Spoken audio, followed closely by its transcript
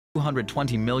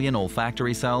220 million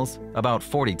olfactory cells, about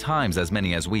 40 times as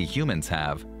many as we humans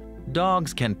have,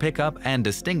 dogs can pick up and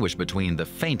distinguish between the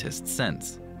faintest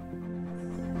scents.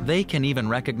 They can even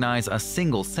recognize a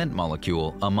single scent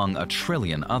molecule among a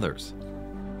trillion others.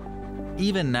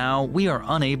 Even now, we are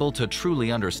unable to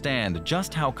truly understand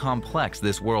just how complex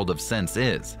this world of scents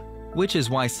is, which is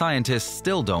why scientists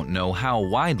still don't know how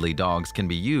widely dogs can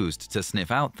be used to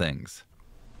sniff out things.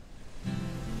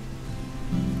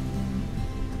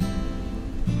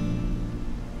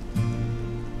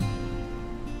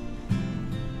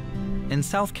 In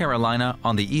South Carolina,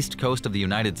 on the east coast of the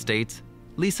United States,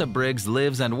 Lisa Briggs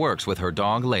lives and works with her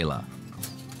dog Layla.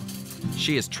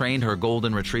 She has trained her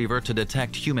golden retriever to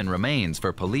detect human remains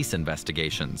for police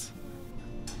investigations.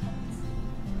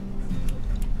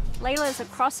 Layla is a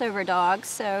crossover dog,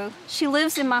 so she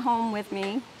lives in my home with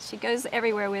me. She goes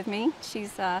everywhere with me.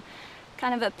 She's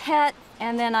kind of a pet,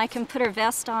 and then I can put her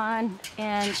vest on,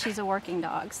 and she's a working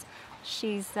dog.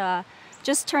 She's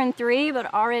just turned 3,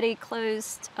 but already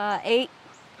closed 8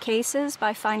 cases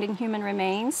by finding human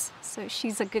remains. So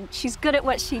she's good at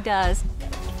what she does.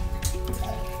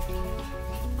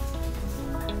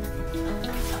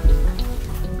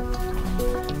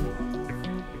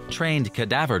 Trained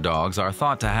cadaver dogs are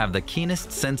thought to have the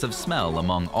keenest sense of smell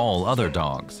among all other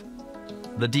dogs.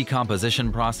 The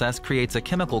decomposition process creates a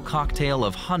chemical cocktail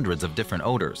of hundreds of different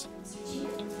odors.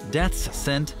 Death's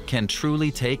scent can truly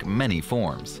take many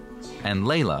forms, and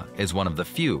Layla is one of the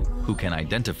few who can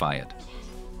identify it.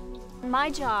 My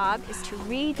job is to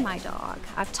read my dog.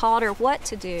 I've taught her what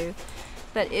to do,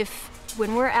 but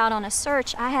when we're out on a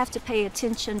search, I have to pay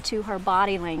attention to her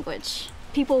body language.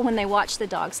 People, when they watch the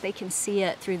dogs, they can see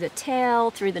it through the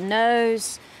tail, through the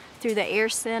nose, through the air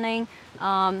scenting.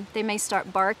 They may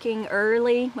start barking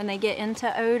early when they get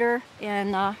into odor,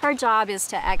 and her job is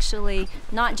to actually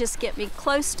not just get me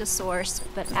close to source,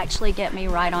 but actually get me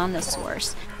right on the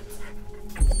source.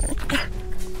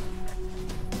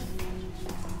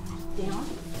 Down,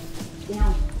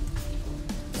 down.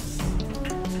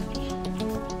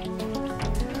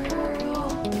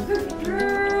 Good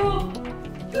girl,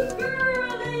 good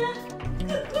girl, Leah.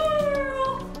 Good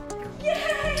girl,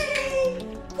 yay,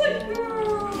 good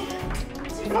girl.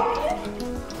 Is it right?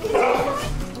 Is it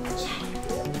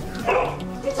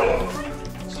right? Is it right?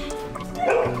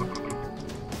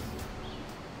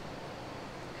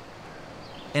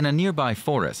 In a nearby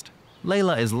forest,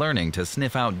 Layla is learning to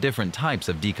sniff out different types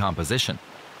of decomposition.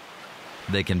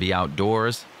 They can be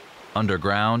outdoors,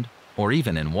 underground, or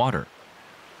even in water.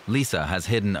 Lisa has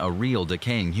hidden a real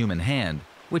decaying human hand,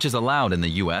 which is allowed in the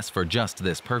US for just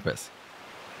this purpose.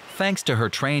 Thanks to her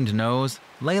trained nose,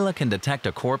 Layla can detect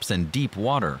a corpse in deep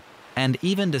water and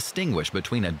even distinguish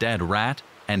between a dead rat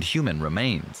and human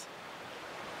remains.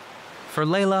 For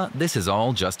Layla, this is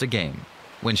all just a game.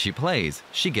 When she plays,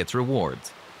 she gets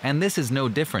rewards. And this is no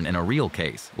different in a real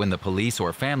case when the police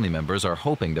or family members are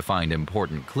hoping to find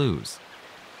important clues.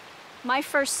 My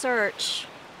first search,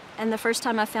 and the first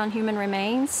time I found human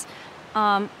remains,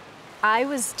 I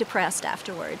was depressed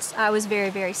afterwards. I was very,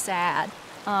 very sad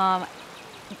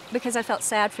because I felt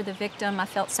sad for the victim. I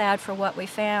felt sad for what we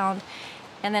found.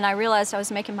 And then I realized I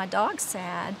was making my dog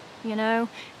sad, you know?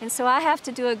 And so I have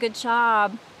to do a good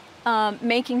job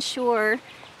making sure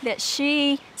that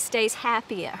she stays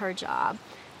happy at her job.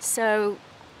 So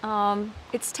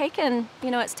it's taken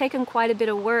quite a bit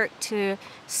of work to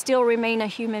still remain a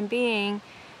human being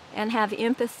and have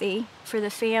empathy for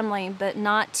the family, but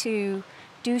not to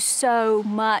do so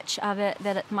much of it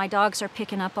that my dogs are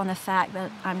picking up on the fact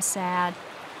that I'm sad.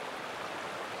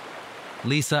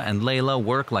 Lisa and Layla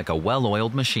work like a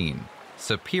well-oiled machine,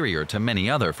 superior to many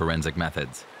other forensic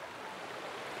methods.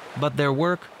 But their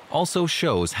work also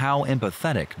shows how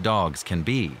empathetic dogs can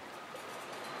be.